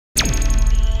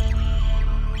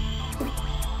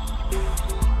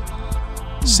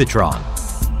CITRON,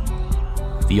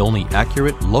 the only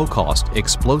accurate, low-cost,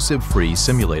 explosive-free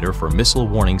simulator for missile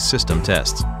warning system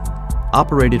tests.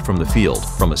 Operated from the field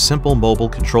from a simple mobile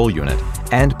control unit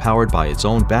and powered by its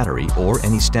own battery or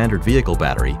any standard vehicle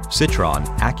battery, CITRON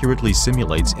accurately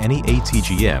simulates any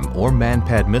ATGM or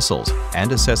man-pad missiles and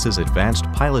assesses advanced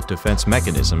pilot defense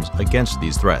mechanisms against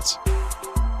these threats.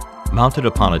 Mounted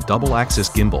upon a double-axis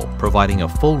gimbal providing a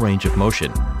full range of motion,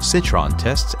 CITRON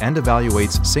tests and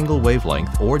evaluates single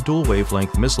wavelength or dual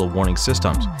wavelength missile warning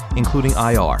systems, including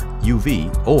IR,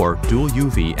 UV, or dual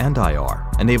UV and IR,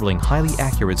 enabling highly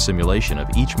accurate simulation of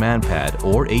each man-pad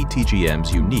or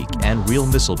ATGM's unique and real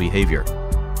missile behavior.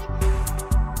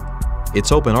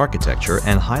 Its open architecture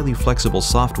and highly flexible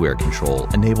software control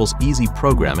enables easy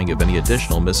programming of any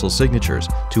additional missile signatures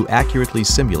to accurately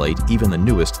simulate even the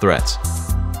newest threats.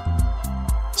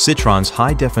 CITRON's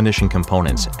high-definition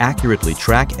components accurately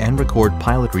track and record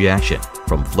pilot reaction,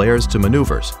 from flares to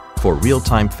maneuvers, for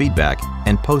real-time feedback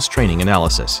and post-training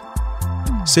analysis.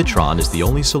 CITRON is the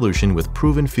only solution with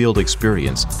proven field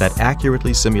experience that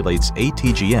accurately simulates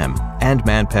ATGM and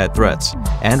man-pad threats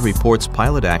and reports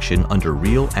pilot action under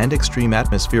real and extreme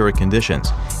atmospheric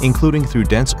conditions, including through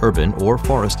dense urban or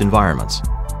forest environments.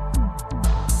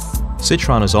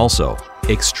 CITRON is also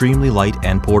extremely light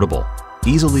and portable,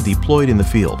 easily deployed in the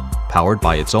field, powered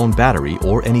by its own battery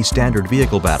or any standard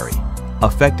vehicle battery,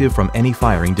 effective from any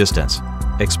firing distance,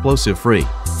 explosive-free,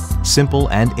 simple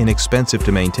and inexpensive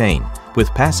to maintain,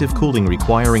 with passive cooling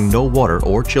requiring no water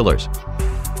or chillers.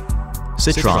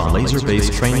 CITRON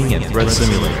laser-based training and threat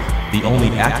simulator, the only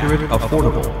accurate,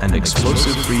 affordable, and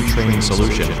explosive-free training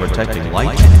solution protecting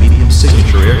light and medium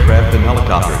signature aircraft and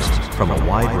helicopters from a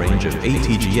wide range of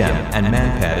ATGM and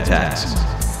man-pad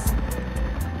attacks.